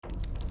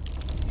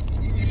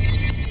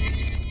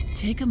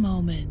Take a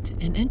moment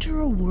and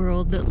enter a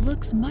world that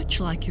looks much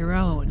like your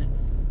own,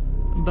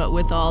 but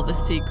with all the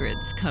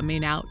secrets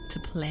coming out to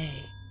play.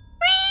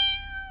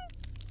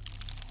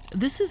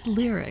 This is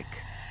Lyric,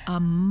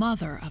 a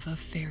mother of a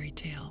fairy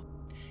tale.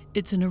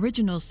 It's an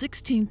original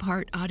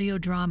 16-part audio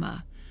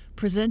drama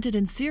presented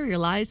in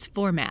serialized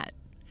format,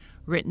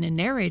 written and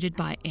narrated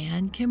by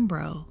Anne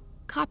Kimbrough.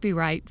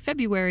 Copyright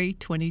February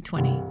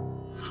 2020.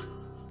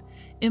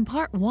 In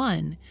part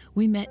 1,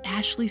 we met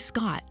Ashley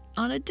Scott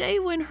on a day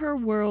when her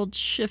world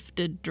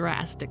shifted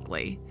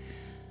drastically.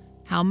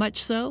 How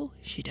much so?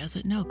 She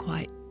doesn't know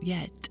quite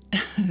yet.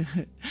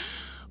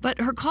 But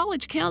her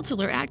college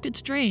counselor acted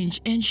strange,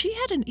 and she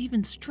had an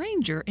even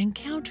stranger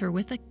encounter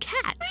with a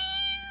cat.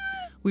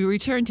 We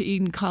return to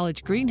Eden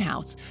College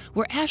greenhouse,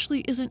 where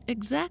Ashley isn't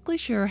exactly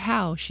sure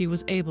how she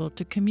was able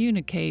to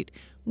communicate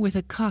with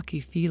a cocky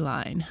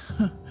feline.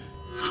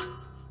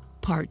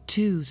 Part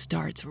 2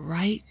 starts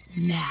right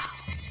now.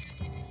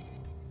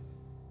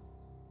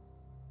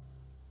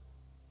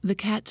 The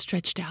cat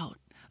stretched out,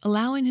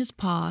 allowing his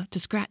paw to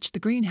scratch the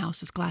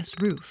greenhouse's glass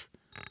roof.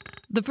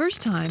 The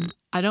first time,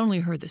 I'd only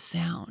heard the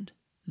sound.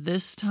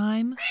 This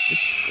time, the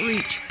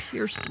screech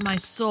pierced my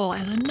soul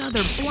as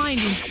another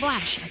blinding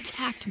flash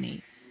attacked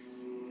me.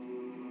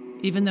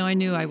 Even though I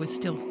knew I was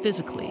still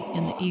physically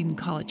in the Eden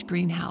College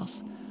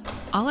greenhouse,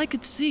 all I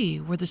could see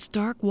were the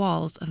stark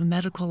walls of a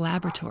medical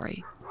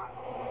laboratory,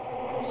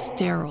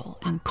 sterile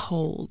and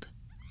cold.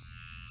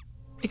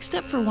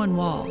 Except for one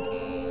wall,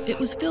 it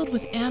was filled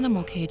with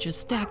animal cages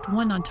stacked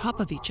one on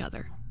top of each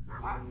other.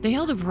 They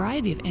held a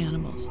variety of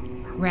animals,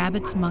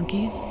 rabbits,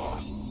 monkeys,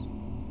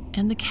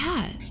 and the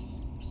cat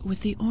with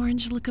the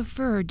orange lick of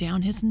fur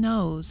down his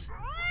nose.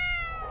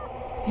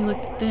 He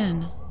looked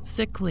thin,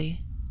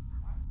 sickly.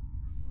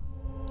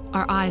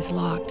 Our eyes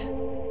locked.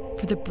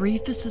 For the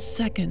briefest of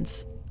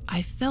seconds,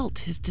 I felt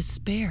his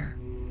despair.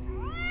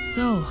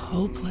 So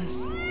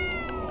hopeless.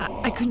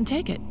 I couldn't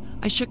take it.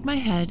 I shook my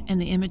head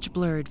and the image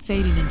blurred,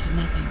 fading into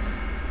nothing.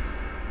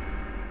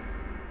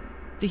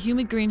 The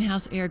humid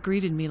greenhouse air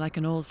greeted me like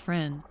an old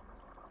friend.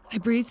 I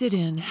breathed it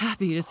in,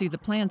 happy to see the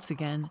plants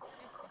again.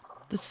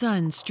 The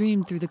sun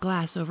streamed through the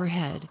glass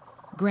overhead,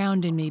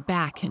 grounding me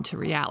back into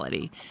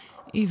reality,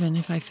 even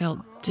if I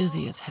felt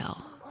dizzy as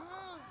hell.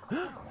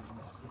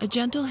 A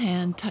gentle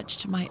hand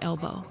touched my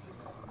elbow.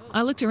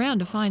 I looked around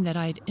to find that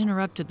I'd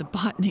interrupted the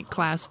botany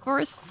class for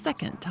a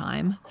second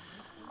time,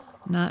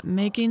 not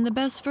making the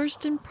best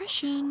first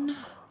impression.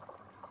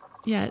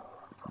 Yet,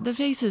 the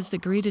faces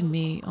that greeted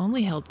me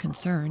only held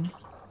concern.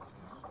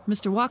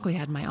 Mr. Walkley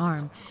had my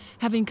arm,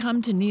 having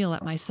come to kneel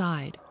at my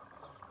side.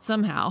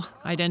 Somehow,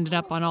 I'd ended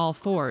up on all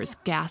fours,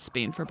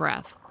 gasping for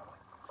breath.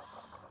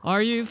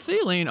 "Are you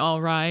feeling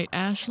all right,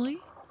 Ashley?"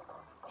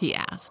 he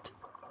asked.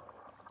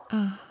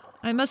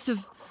 I must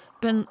have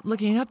been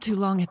looking up too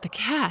long at the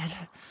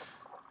cat.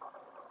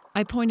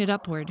 I pointed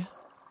upward,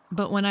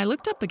 but when I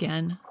looked up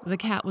again, the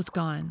cat was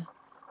gone.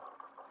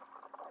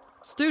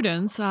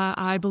 "Students,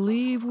 I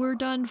believe we're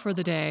done for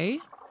the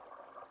day."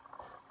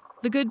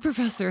 The good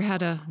professor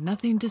had a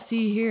nothing to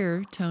see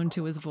here tone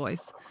to his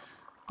voice.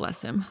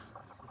 Bless him.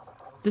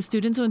 The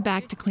students went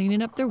back to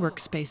cleaning up their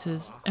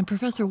workspaces, and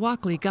Professor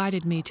Walkley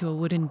guided me to a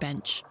wooden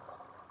bench.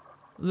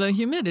 "The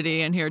humidity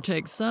in here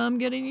takes some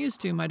getting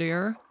used to, my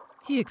dear,"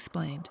 he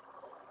explained.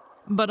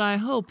 "But I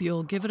hope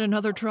you'll give it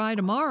another try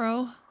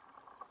tomorrow."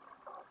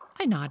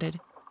 I nodded.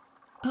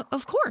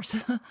 Of course.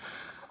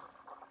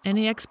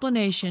 Any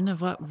explanation of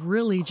what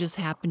really just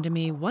happened to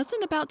me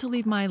wasn't about to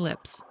leave my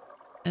lips,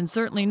 and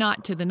certainly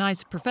not to the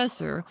nice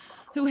professor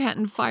who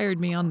hadn't fired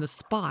me on the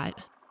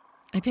spot.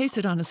 I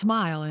pasted on a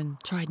smile and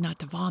tried not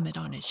to vomit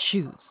on his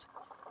shoes.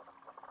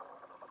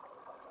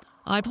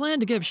 "I plan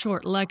to give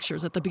short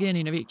lectures at the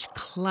beginning of each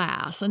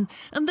class and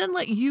then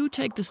let you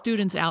take the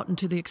students out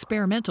into the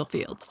experimental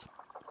fields,"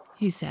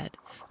 he said,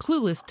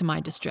 clueless to my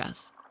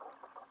distress.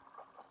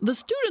 "The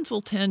students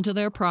will tend to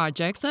their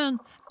projects and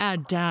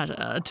add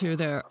data to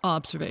their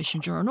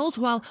observation journals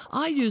while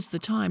I use the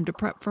time to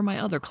prep for my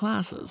other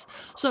classes.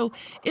 So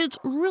it's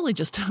really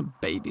just a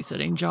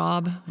babysitting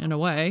job, in a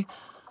way.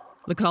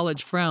 The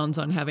college frowns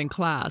on having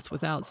class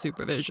without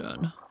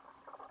supervision."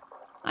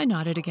 I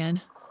nodded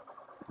again.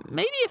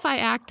 Maybe if I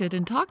acted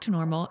and talked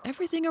normal,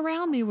 everything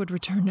around me would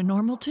return to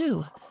normal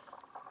too.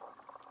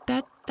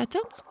 That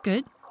sounds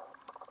good,"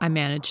 I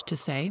managed to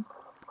say.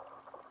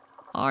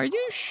 "Are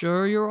you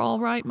sure you're all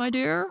right, my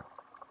dear?"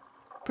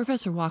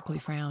 Professor Walkley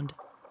frowned.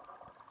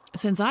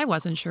 Since I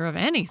wasn't sure of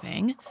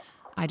anything,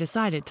 I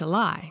decided to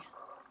lie.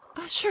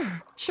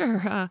 Sure.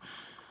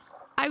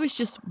 I was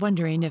just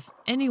wondering if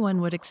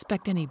anyone would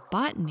expect any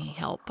botany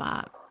help.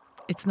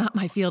 It's not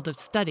my field of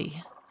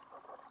study."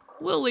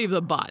 "We'll leave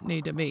the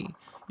botany to me.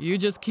 You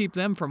just keep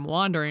them from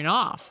wandering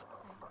off."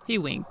 He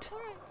winked.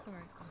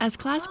 As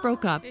class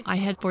broke up, I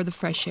head for the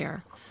fresh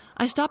air.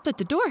 I stopped at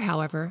the door,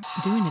 however,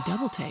 doing a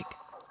double take.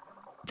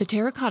 The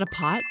terracotta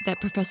pot that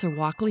Professor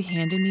Walkley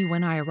handed me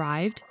when I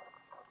arrived,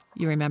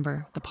 you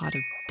remember the pot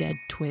of dead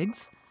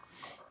twigs?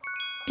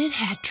 It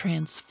had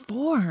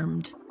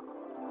transformed.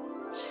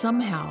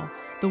 Somehow,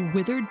 The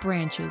withered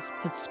branches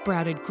had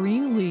sprouted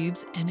green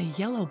leaves and a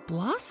yellow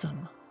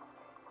blossom.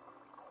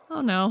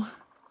 Oh no,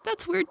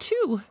 that's weird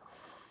too.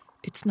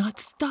 It's not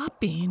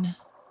stopping.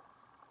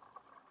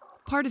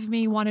 Part of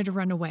me wanted to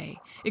run away,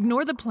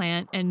 ignore the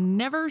plant, and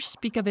never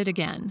speak of it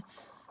again.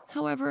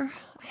 However,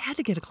 I had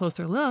to get a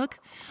closer look.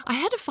 I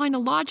had to find a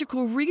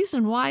logical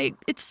reason why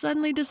it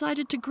suddenly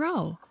decided to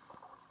grow.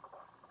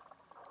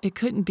 It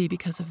couldn't be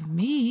because of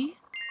me.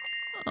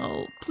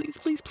 Oh, please,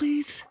 please,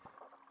 please.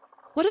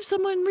 What if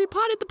someone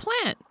repotted the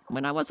plant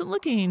when I wasn't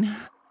looking?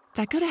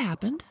 That could have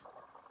happened.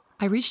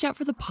 I reached out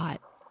for the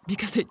pot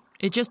because it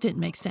just didn't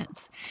make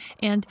sense.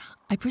 And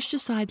I pushed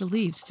aside the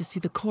leaves to see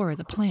the core of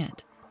the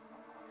plant.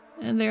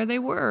 And there they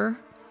were,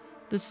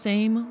 the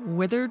same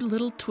withered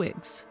little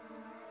twigs.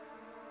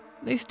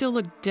 They still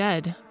looked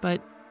dead,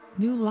 but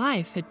new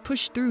life had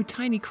pushed through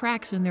tiny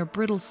cracks in their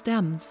brittle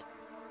stems.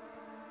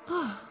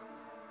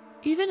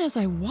 Even as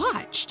I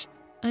watched,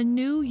 a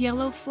new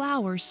yellow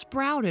flower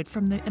sprouted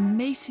from the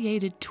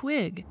emaciated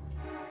twig.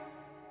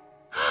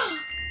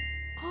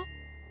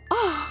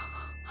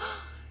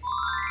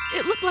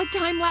 It looked like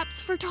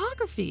time-lapse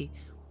photography.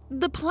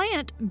 The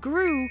plant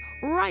grew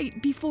right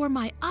before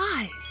my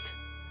eyes.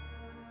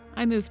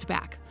 I moved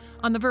back,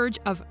 on the verge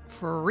of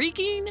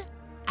freaking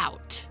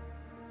out.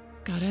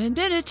 Gotta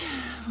admit it,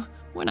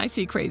 when I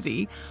see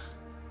crazy,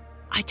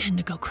 I tend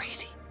to go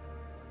crazy.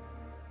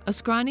 A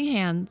scrawny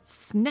hand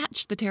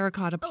snatched the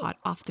terracotta pot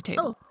off the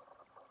table.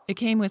 It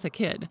came with a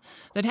kid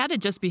that had to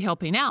just be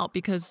helping out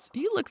because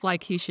he looked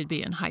like he should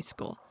be in high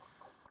school.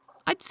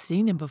 I'd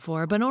seen him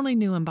before, but only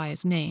knew him by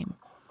his name.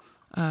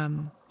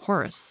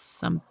 Horace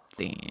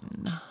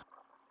something.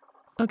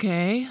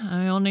 Okay,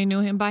 I only knew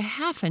him by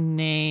half a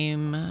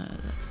name.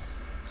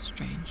 That's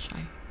strange.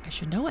 I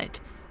should know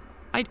it.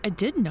 I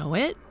did know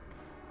it.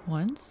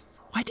 Once.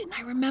 Why didn't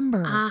I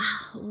remember?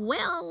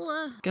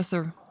 Guess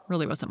there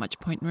really wasn't much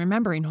point in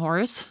remembering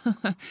Horace.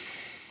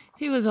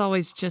 He was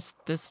always just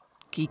this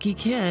geeky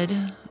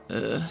kid.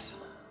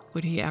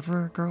 Would he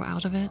ever grow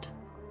out of it?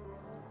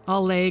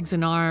 All legs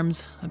and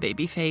arms, a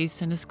baby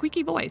face, and a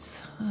squeaky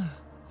voice.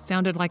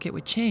 Sounded like it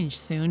would change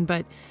soon,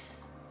 but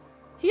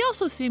he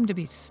also seemed to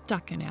be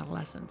stuck in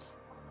adolescence.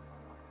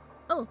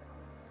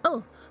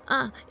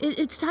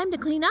 It's time to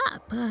clean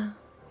up,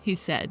 he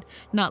said,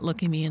 not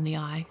looking me in the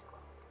eye.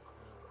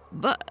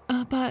 But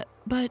the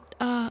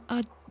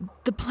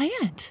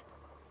plant.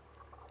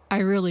 I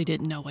really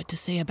didn't know what to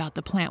say about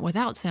the plant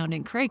without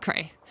sounding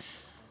cray-cray.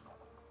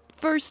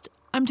 First,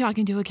 I'm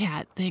talking to a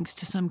cat thanks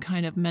to some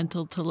kind of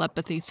mental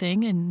telepathy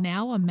thing, and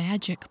now a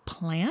magic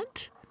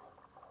plant?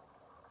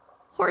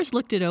 Horace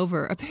looked it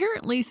over,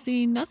 apparently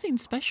seeing nothing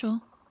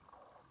special.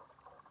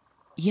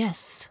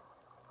 Yes,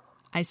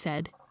 I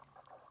said.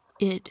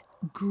 It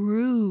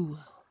grew.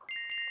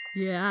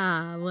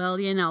 Yeah, well,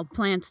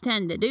 plants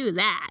tend to do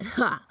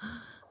that.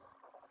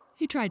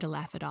 He tried to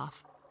laugh it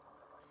off.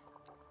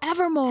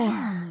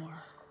 Evermore.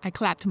 I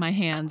clapped my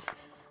hands,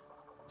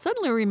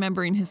 suddenly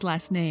remembering his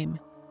last name.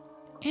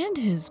 And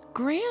his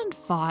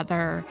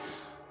grandfather.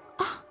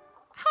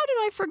 How did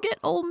I forget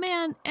old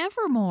man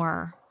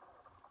Evermore?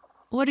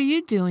 What are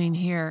you doing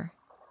here?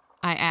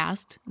 I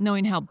asked,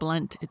 knowing how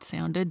blunt it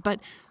sounded, but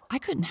I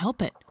couldn't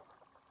help it.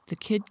 The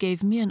kid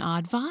gave me an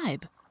odd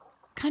vibe.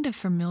 Kind of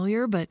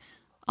familiar, but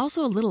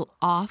also a little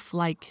off,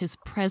 like his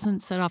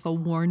presence set off a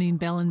warning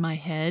bell in my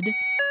head.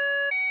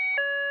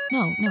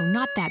 No,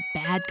 not that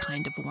bad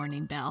kind of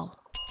warning bell.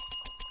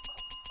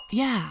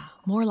 Yeah,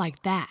 more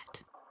like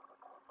that.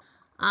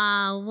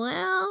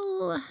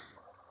 Well...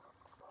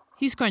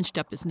 He scrunched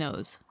up his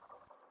nose.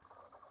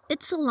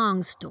 It's a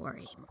long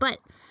story, but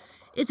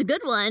it's a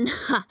good one.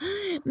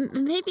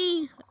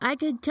 Maybe I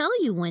could tell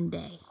you one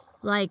day.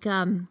 Like,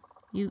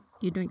 you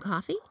drink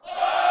coffee?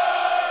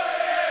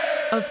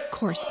 Of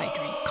course I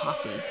drink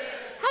coffee.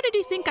 How did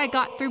he think I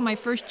got through my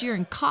first year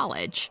in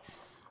college?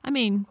 I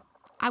mean,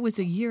 I was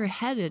a year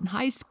ahead in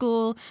high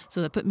school,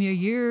 so that put me a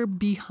year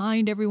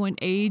behind everyone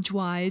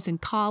age-wise in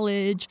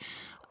college.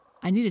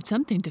 I needed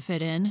something to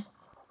fit in.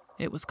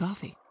 It was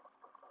coffee.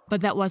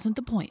 But that wasn't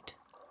the point.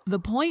 The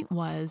point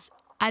was,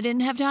 I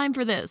didn't have time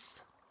for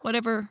this,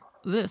 whatever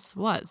this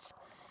was.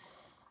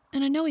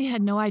 And I know he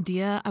had no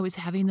idea I was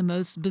having the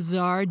most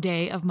bizarre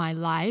day of my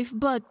life,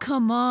 but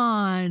come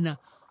on.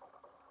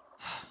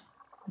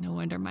 No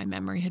wonder my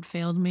memory had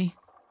failed me.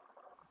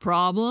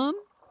 Problem?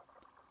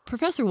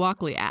 Professor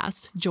Walkley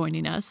asked,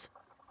 joining us.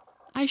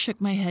 I shook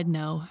my head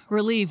no,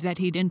 relieved that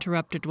he'd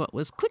interrupted what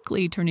was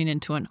quickly turning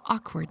into an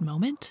awkward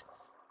moment.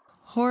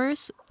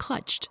 Horace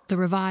clutched the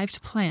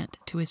revived plant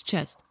to his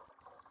chest.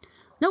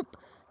 Nope,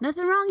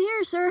 nothing wrong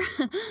here, sir.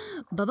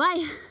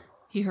 Bye-bye.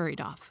 He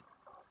hurried off.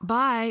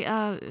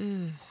 Bye,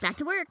 Back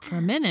to work. For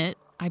a minute,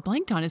 I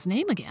blanked on his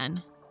name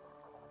again.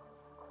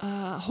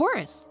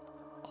 Horace.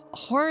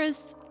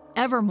 Horace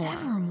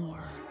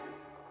Evermore.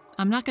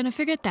 I'm not going to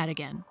forget that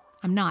again.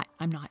 I'm not.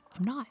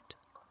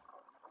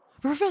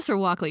 Professor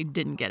Walkley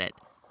didn't get it.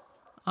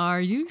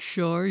 Are you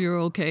sure you're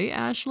okay,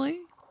 Ashley?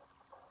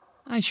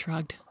 I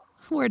shrugged.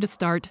 Where to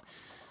start?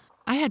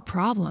 I had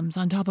problems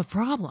on top of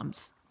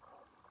problems.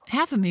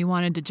 Half of me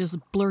wanted to just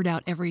blurt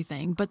out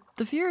everything, but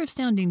the fear of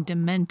sounding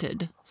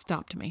demented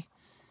stopped me.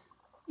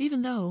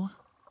 Even though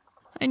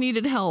I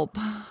needed help,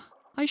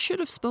 I should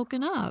have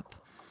spoken up.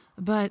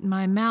 But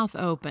my mouth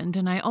opened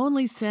and I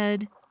only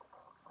said,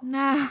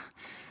 "Nah,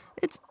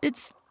 it's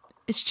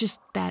just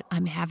that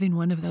I'm having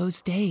one of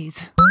those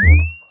days."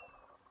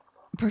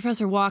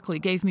 Professor Walkley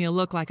gave me a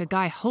look like a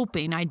guy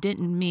hoping I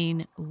didn't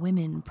mean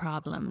women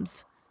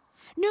problems.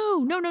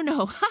 No,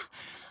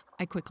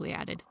 I quickly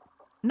added.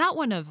 Not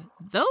one of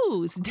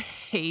those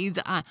days.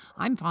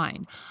 I'm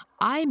fine.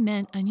 I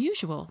meant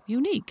unusual,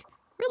 unique,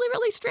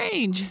 really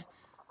strange,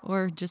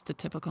 or just a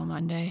typical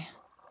Monday.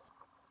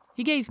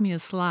 He gave me a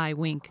sly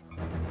wink.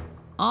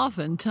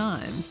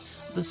 Oftentimes,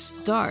 the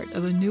start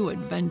of a new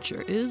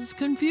adventure is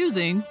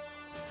confusing.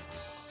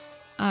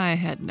 I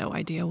had no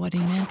idea what he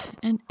meant,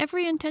 and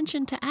every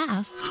intention to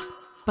ask.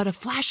 But a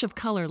flash of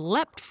color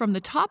leapt from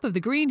the top of the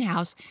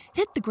greenhouse,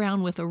 hit the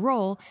ground with a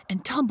roll,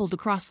 and tumbled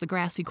across the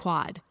grassy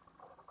quad.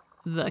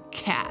 The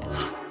cat.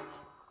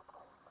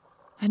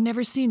 I'd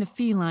never seen a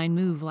feline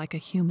move like a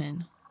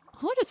human.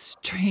 What a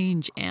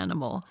strange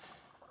animal.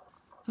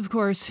 Of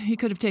course, he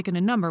could have taken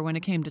a number when it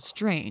came to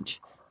strange,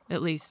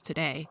 at least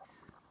today.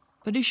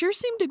 But he sure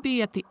seemed to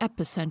be at the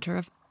epicenter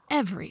of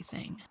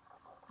everything.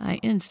 I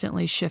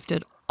instantly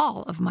shifted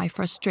all of my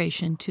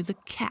frustration to the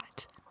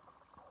cat.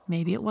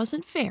 Maybe it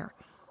wasn't fair,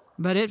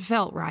 but it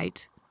felt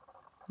right.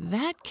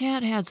 That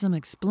cat had some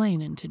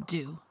explaining to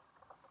do.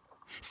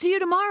 "See you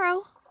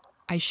tomorrow,"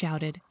 I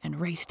shouted and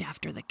raced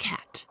after the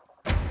cat.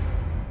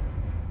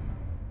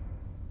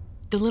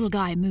 The little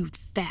guy moved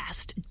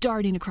fast,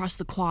 darting across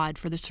the quad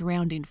for the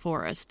surrounding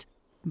forest.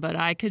 But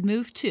I could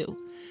move too.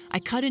 I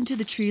cut into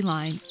the tree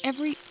line,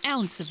 every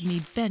ounce of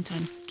me bent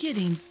on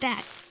getting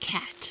that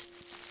cat.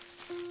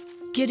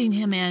 Getting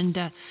him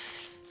and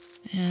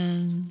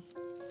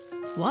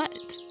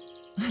what?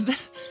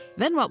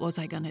 Then what was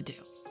I gonna do?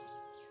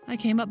 I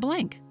came up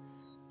blank.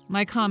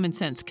 My common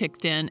sense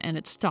kicked in and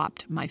it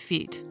stopped my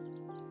feet.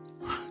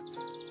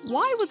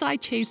 Why was I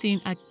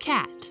chasing a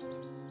cat?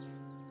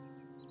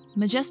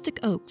 Majestic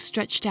oaks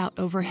stretched out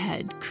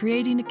overhead,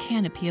 creating a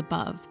canopy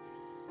above.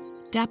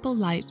 Dapple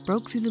light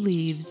broke through the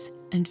leaves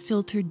and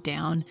filtered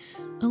down,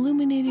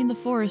 illuminating the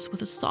forest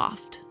with a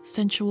soft,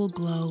 sensual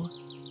glow.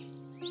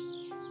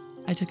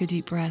 I took a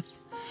deep breath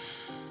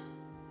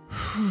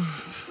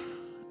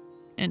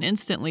and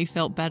instantly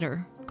felt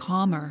better,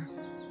 calmer.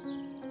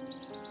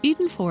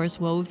 Eden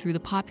Forest wove through the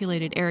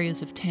populated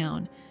areas of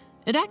town.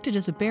 It acted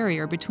as a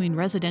barrier between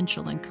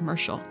residential and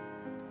commercial.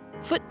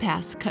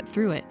 Footpaths cut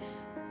through it,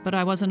 but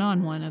I wasn't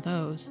on one of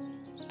those.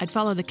 I'd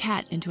follow the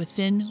cat into a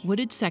thin,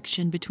 wooded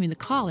section between the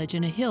college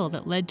and a hill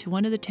that led to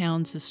one of the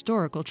town's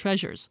historical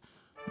treasures,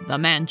 the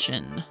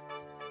mansion.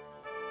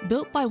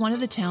 Built by one of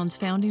the town's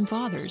founding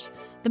fathers,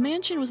 the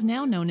mansion was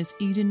now known as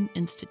Eden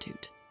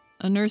Institute,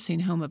 a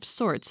nursing home of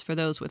sorts for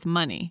those with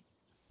money.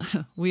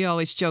 We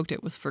always joked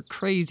it was for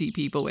crazy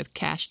people with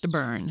cash to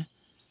burn.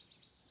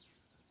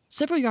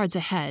 Several yards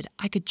ahead,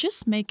 I could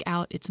just make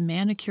out its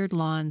manicured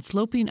lawn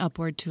sloping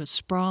upward to a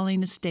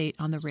sprawling estate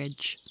on the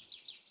ridge.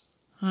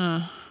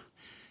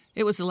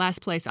 It was the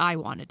last place I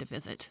wanted to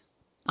visit.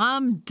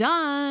 "I'm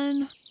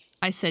done,"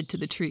 I said to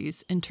the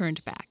trees and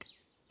turned back.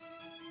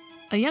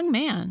 A young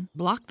man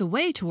blocked the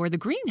way toward the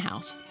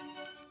greenhouse.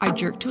 I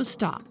jerked to a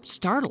stop,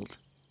 startled.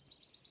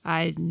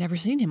 I'd never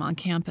seen him on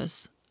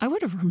campus. I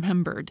would have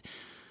remembered.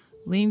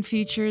 Lean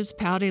features,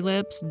 pouty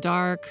lips,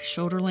 dark,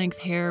 shoulder-length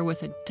hair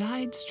with a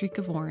dyed streak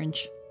of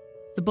orange.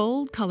 The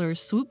bold color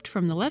swooped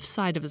from the left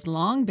side of his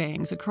long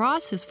bangs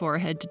across his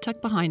forehead to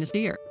tuck behind his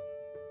ear.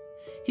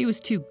 He was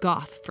too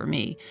goth for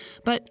me,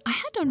 but I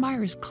had to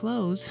admire his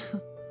clothes.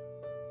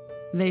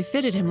 They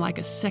fitted him like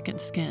a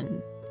second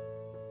skin.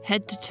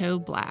 Head to toe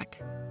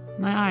black.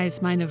 My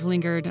eyes might have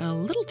lingered a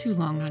little too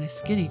long on his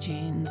skinny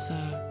jeans,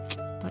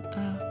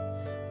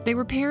 but they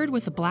were paired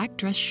with a black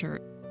dress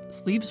shirt,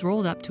 sleeves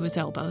rolled up to his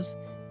elbows,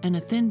 and a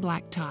thin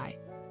black tie.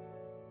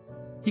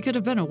 He could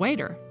have been a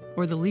waiter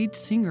or the lead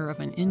singer of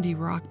an indie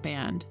rock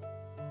band.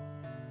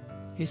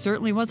 He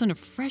certainly wasn't a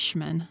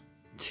freshman.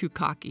 Too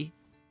cocky.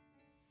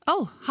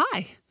 "Oh,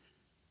 hi,"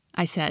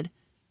 I said.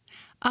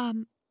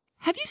 Have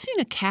you seen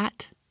a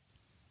cat?"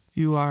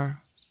 "You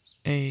are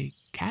a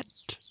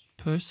cat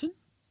person?"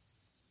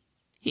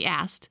 he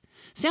asked,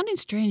 sounding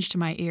strange to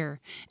my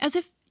ear, as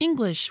if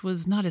English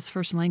was not his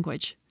first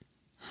language.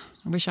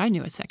 I wish I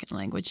knew a second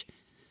language.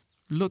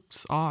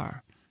 "Looks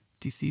are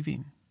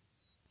deceiving."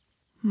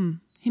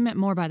 He meant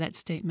more by that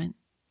statement.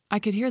 I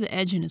could hear the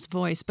edge in his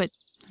voice, but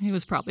he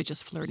was probably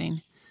just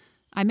flirting.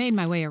 I made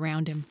my way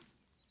around him.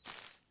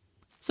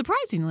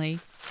 Surprisingly,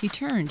 he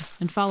turned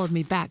and followed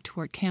me back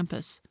toward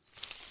campus.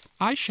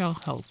 "I shall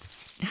help."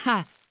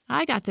 "Ha,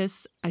 I got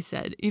this," I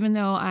said, even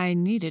though I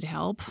needed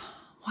help.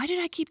 Why did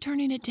I keep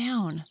turning it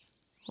down?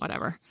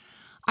 Whatever.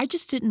 I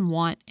just didn't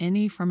want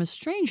any from a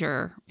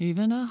stranger,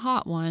 even a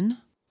hot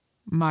one.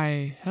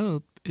 "My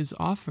help is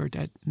offered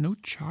at no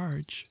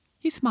charge."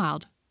 He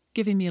smiled,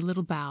 giving me a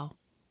little bow.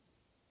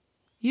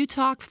 "You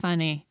talk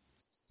funny."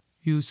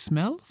 "You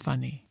smell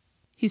funny."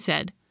 he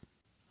said.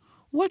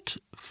 What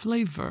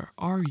flavor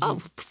are you?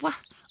 Oh,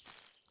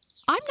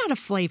 I'm not a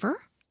flavor.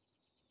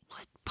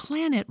 What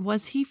planet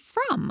was he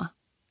from?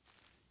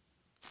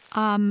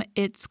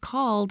 It's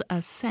called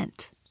a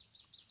scent.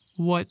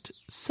 What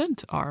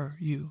scent are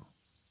you?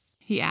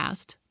 He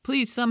asked,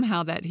 pleased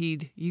somehow that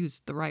he'd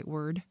used the right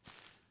word.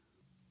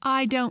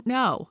 I don't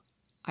know,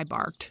 I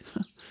barked.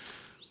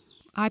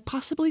 I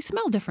possibly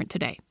smell different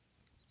today.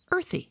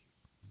 Earthy.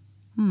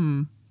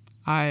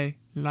 I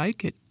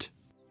like it.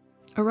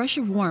 A rush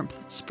of warmth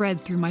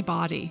spread through my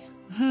body.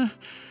 I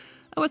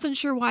wasn't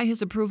sure why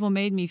his approval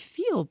made me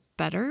feel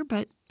better,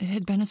 but it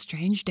had been a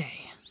strange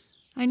day.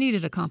 I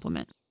needed a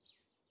compliment.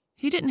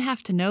 He didn't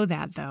have to know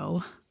that,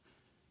 though.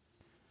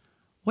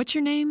 What's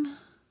your name?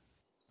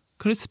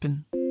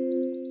 Crispin.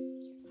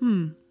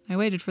 I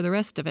waited for the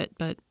rest of it,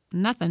 but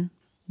nothing.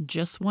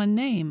 Just one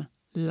name,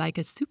 like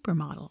a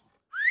supermodel.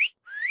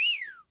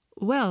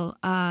 Well,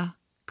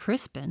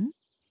 Crispin,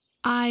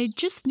 I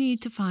just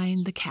need to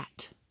find the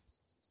cat.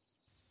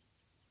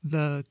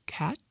 The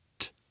cat?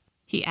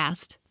 He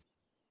asked.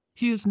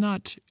 He is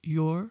not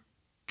your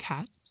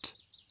cat?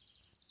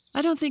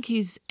 I don't think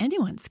he's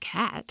anyone's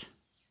cat.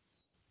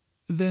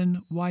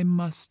 Then why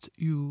must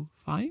you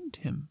find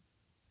him?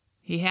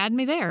 He had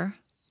me there.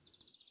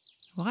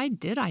 Why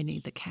did I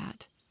need the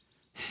cat?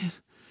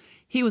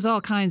 He was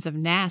all kinds of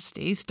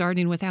nasty,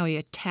 starting with how he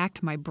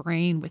attacked my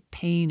brain with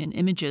pain and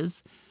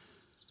images.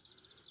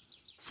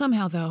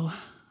 Somehow, though,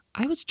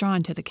 I was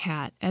drawn to the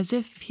cat as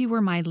if he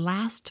were my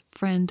last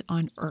friend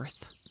on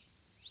Earth.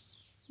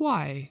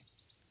 Why?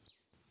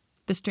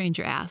 The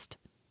stranger asked.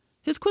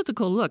 His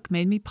quizzical look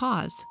made me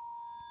pause.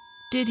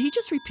 Did he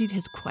just repeat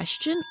his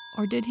question,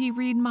 or did he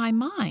read my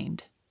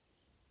mind?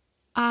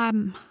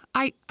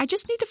 I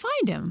just need to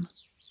find him,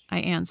 I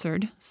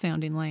answered,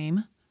 sounding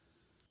lame.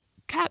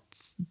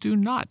 Cats do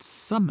not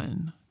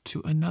summon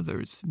to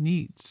another's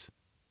needs.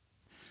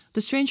 The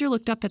stranger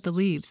looked up at the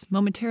leaves,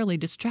 momentarily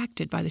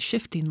distracted by the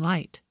shifting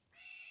light.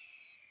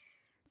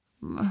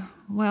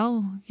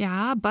 Well,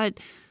 yeah, but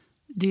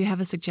do you have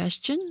a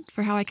suggestion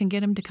for how I can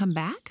get him to come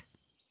back?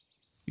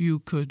 You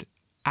could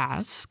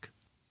ask,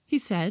 he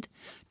said,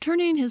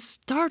 turning his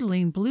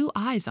startling blue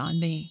eyes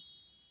on me.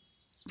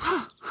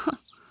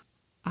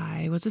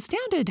 I was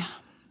astounded.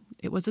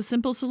 It was a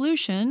simple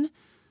solution,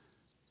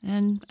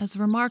 and as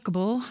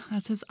remarkable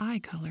as his eye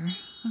color.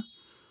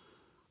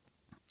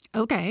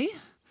 Okay,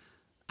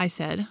 I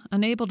said,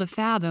 unable to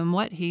fathom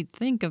what he'd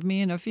think of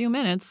me in a few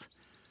minutes.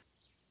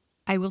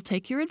 I will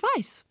take your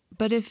advice,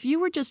 but if you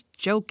were just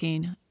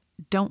joking,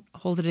 don't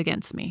hold it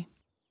against me.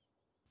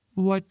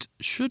 What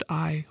should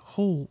I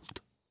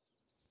hold?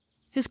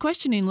 His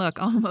questioning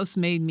look almost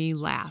made me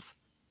laugh.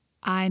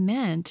 I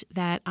meant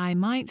that I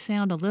might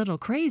sound a little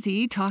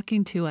crazy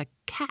talking to a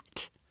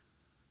cat.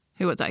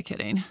 Who was I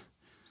kidding?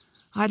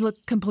 I'd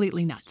look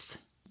completely nuts,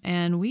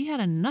 and we had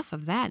enough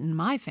of that in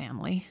my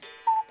family.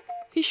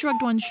 He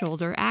shrugged one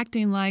shoulder,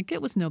 acting like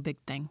it was no big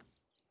thing.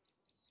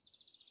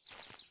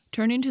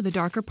 Turning to the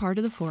darker part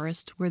of the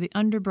forest, where the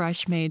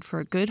underbrush made for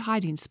a good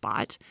hiding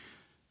spot,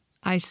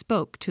 I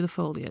spoke to the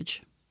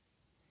foliage.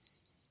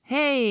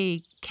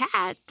 Hey,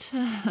 cat,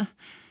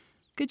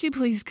 could you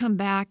please come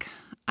back?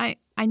 I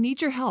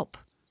need your help.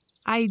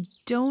 I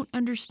don't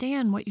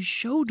understand what you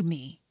showed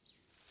me.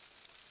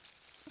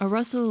 A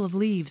rustle of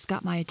leaves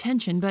got my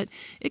attention, but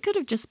it could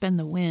have just been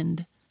the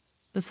wind.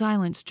 The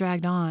silence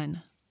dragged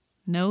on.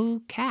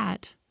 No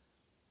cat.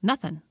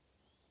 Nothing.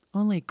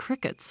 Only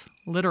crickets,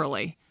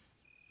 literally.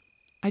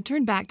 I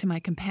turned back to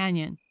my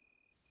companion.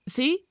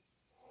 See?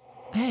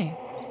 Hey.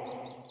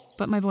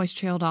 But my voice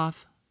trailed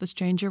off. The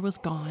stranger was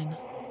gone.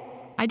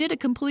 I did a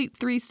complete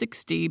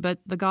 360, but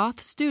the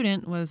goth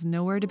student was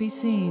nowhere to be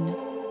seen.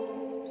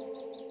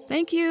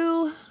 Thank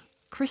you,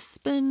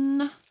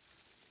 Crispin,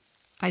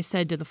 I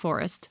said to the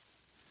forest,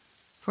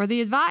 for the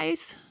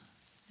advice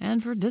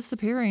and for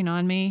disappearing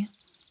on me.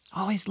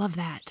 Always love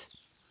that.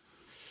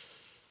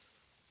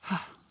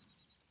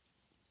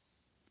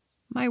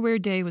 My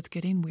weird day was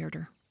getting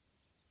weirder.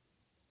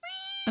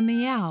 A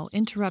meow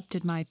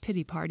interrupted my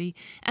pity party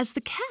as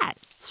the cat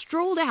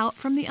strolled out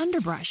from the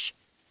underbrush.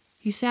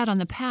 He sat on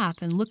the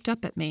path and looked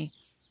up at me,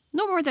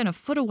 no more than a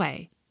foot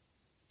away.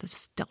 The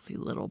stealthy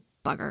little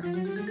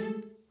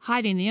bugger.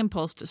 Hiding the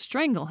impulse to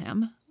strangle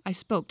him, I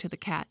spoke to the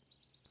cat.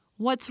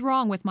 What's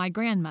wrong with my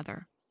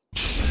grandmother?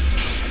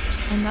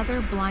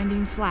 Another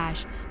blinding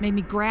flash made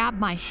me grab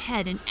my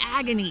head in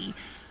agony.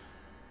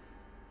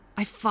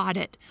 I fought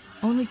it,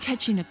 only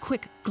catching a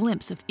quick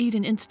glimpse of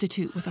Eden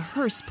Institute with a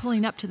hearse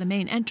pulling up to the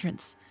main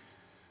entrance.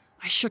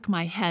 I shook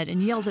my head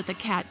and yelled at the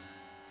cat,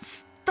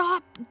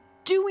 "Stop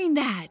doing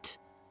that!"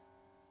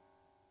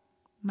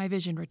 My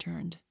vision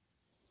returned,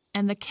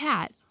 and the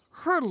cat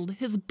hurtled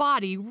his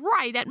body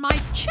right at my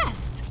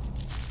chest.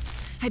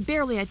 I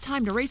barely had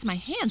time to raise my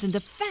hands in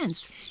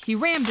defense. He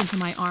rammed into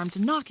my arms,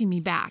 knocking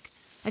me back.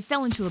 I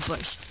fell into a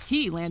bush.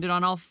 He landed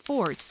on all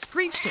fours,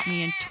 screeched at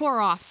me, and tore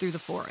off through the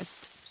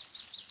forest.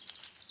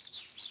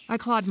 I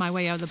clawed my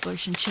way out of the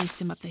bush and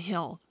chased him up the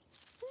hill.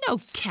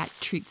 No cat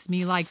treats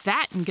me like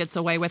that and gets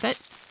away with it.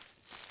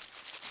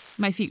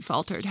 My feet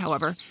faltered,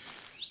 however,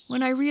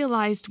 when I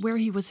realized where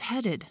he was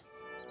headed.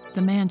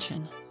 The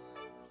mansion.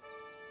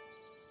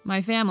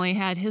 My family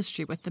had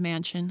history with the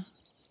mansion.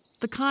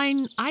 The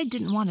kind I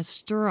didn't want to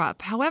stir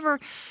up. However,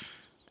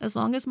 as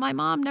long as my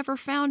mom never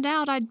found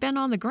out I'd been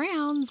on the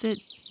grounds, it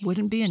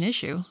wouldn't be an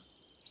issue.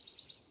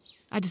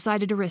 I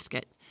decided to risk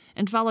it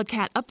and followed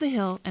Kat up the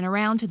hill and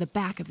around to the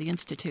back of the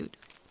Institute.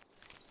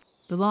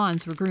 The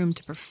lawns were groomed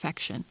to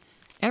perfection.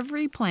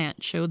 Every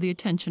plant showed the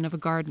attention of a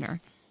gardener.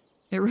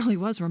 It really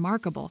was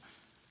remarkable,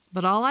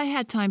 but all I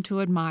had time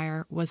to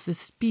admire was the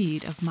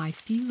speed of my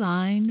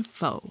feline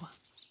foe.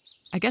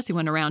 I guess he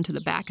went around to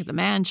the back of the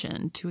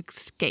mansion to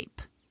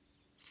escape.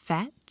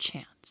 Fat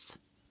chance.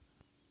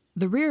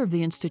 The rear of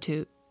the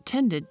Institute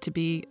tended to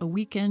be a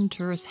weekend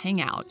tourist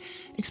hangout,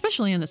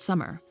 especially in the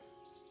summer.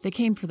 They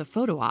came for the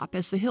photo op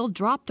as the hill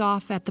dropped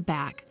off at the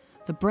back,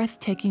 the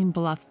breathtaking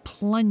bluff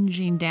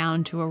plunging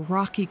down to a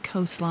rocky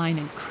coastline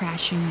and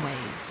crashing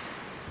waves.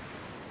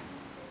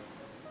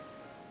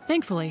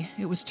 Thankfully,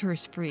 it was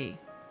tourist-free.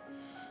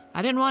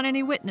 I didn't want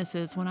any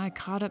witnesses when I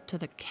caught up to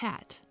the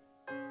cat.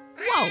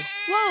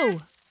 Whoa!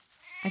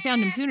 I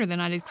found him sooner than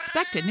I'd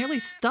expected, nearly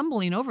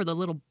stumbling over the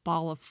little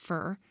ball of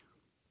fur.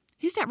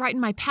 He sat right in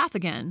my path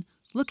again,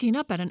 looking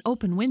up at an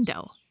open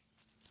window.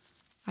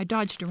 I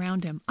dodged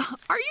around him.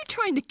 Are you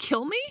trying to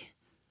kill me?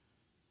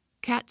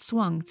 Cat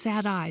swung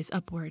sad eyes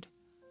upward.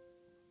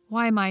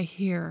 Why am I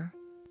here?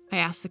 I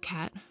asked the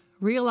cat,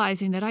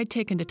 realizing that I'd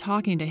taken to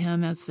talking to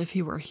him as if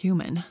he were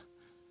human.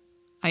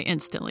 I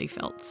instantly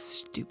felt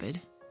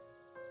stupid.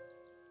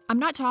 I'm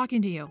not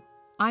talking to you.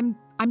 I'm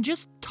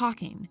just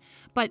talking.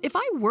 But if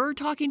I were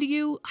talking to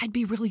you, I'd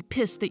be really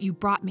pissed that you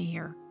brought me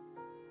here.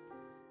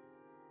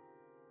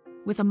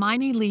 With a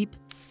mighty leap,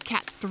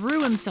 Cat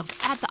threw himself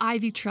at the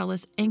ivy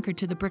trellis anchored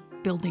to the brick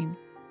building.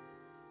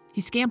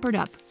 He scampered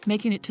up,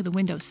 making it to the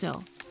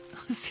windowsill.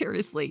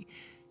 Seriously,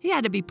 he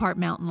had to be part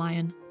mountain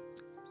lion.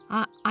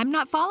 I'm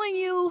not following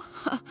you,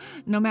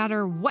 no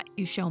matter what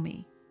you show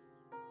me.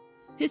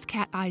 His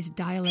cat eyes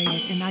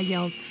dilated, and I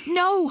yelled,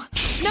 "No!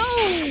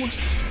 No!"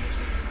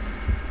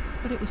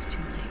 But it was too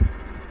late.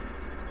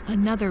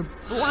 Another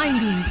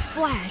blinding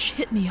flash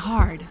hit me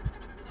hard.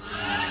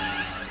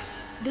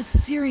 The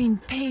searing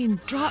pain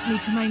dropped me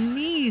to my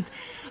knees.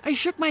 I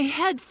shook my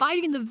head,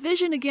 fighting the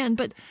vision again,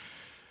 but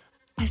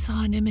I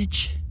saw an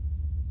image.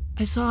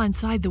 I saw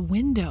inside the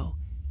window.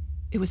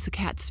 It was the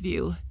cat's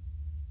view.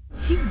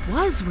 He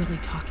was really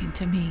talking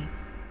to me.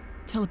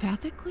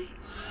 Telepathically?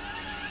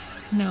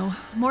 No,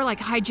 more like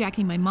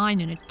hijacking my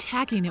mind and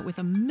attacking it with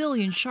a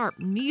million sharp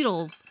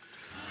needles.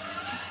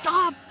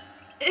 Stop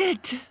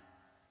it!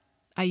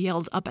 I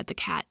yelled up at the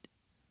cat.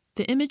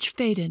 The image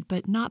faded,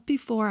 but not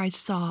before I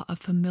saw a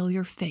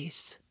familiar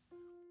face.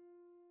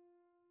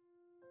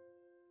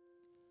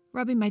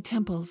 Rubbing my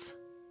temples,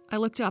 I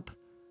looked up.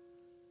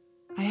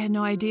 I had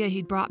no idea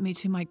he'd brought me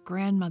to my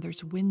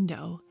grandmother's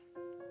window.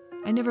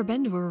 I'd never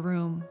been to her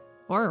room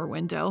or her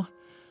window,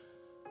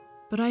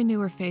 but I knew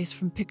her face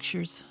from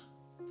pictures,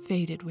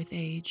 faded with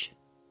age.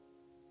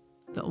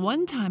 The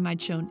one time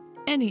I'd shown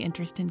any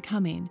interest in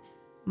coming,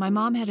 my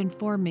mom had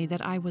informed me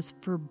that I was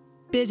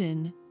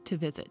forbidden to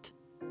visit.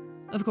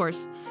 Of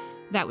course,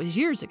 that was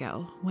years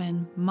ago,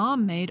 when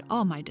Mom made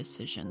all my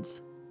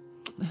decisions.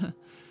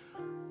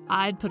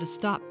 I'd put a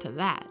stop to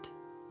that,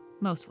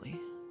 mostly.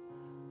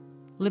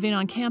 Living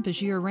on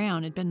campus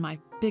year-round had been my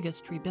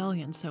biggest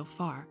rebellion so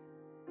far.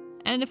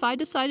 And if I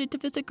decided to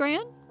visit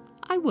Gran,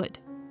 I would.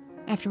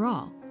 After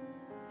all,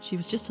 she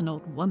was just an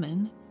old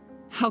woman.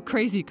 How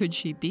crazy could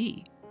she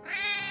be?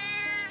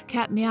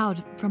 Cat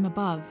meowed from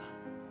above.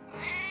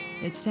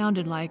 It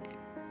sounded like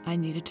I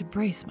needed to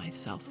brace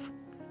myself.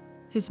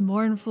 His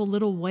mournful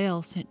little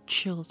wail sent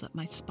chills up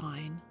my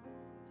spine.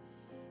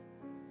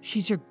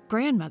 She's your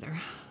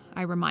grandmother,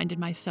 I reminded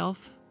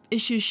myself.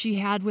 Issues she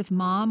had with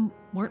Mom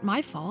weren't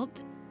my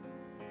fault.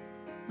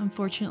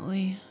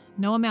 Unfortunately,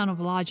 no amount of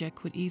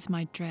logic would ease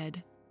my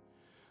dread.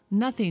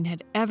 Nothing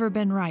had ever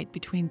been right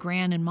between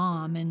Gran and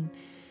Mom, and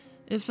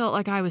it felt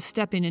like I was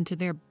stepping into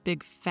their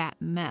big fat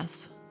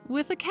mess,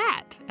 with a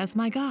cat as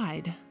my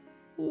guide.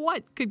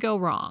 What could go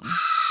wrong?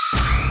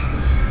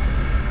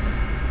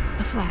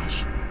 A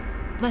flash.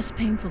 Less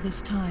painful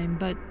this time,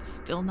 but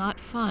still not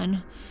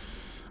fun.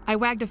 I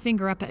wagged a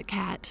finger up at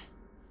Cat.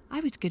 I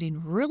was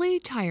getting really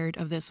tired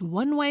of this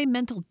one-way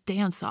mental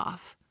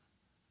dance-off.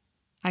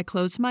 I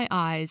closed my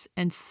eyes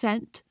and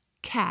sent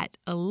Cat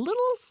a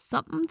little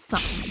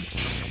something-something.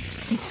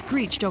 He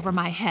screeched over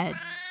my head.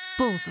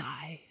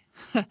 Bullseye.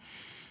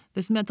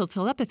 This mental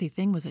telepathy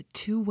thing was a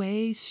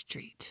two-way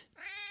street.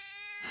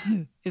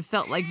 It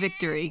felt like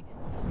victory.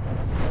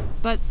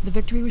 But the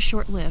victory was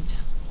short-lived.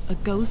 A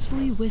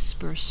ghostly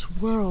whisper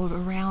swirled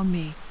around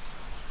me.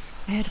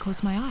 I had to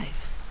close my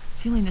eyes,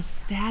 feeling a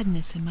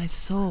sadness in my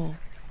soul.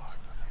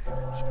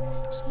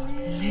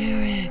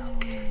 Lyric.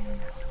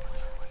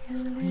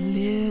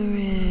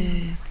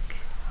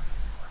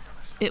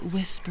 It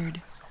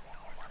whispered.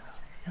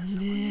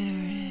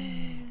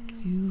 Lyric,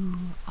 you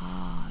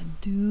are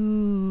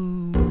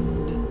doomed.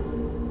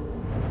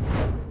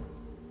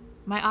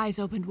 My eyes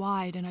opened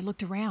wide and I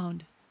looked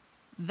around.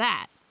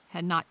 That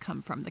had not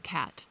come from the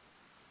cat,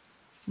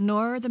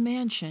 nor the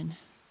mansion.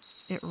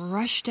 It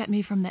rushed at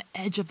me from the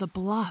edge of the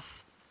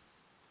bluff.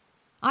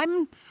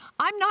 I'm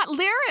not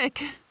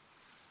Lyric,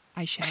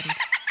 I shouted.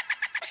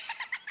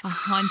 A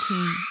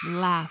haunting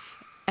laugh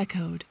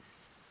echoed.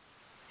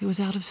 It was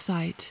out of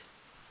sight,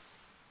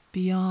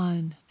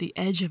 beyond the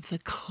edge of the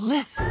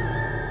cliff.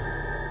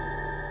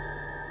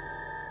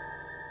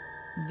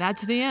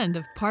 That's the end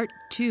of part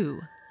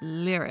 2,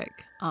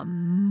 Lyric, a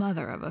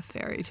mother of a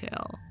fairy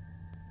tale.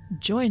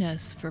 Join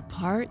us for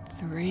part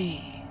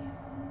 3.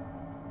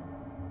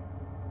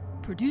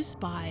 Produced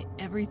by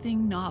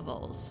Everything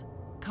Novels.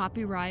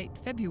 Copyright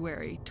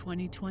February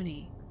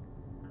 2020.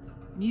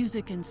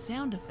 Music and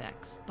sound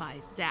effects by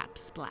Zap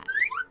Splat.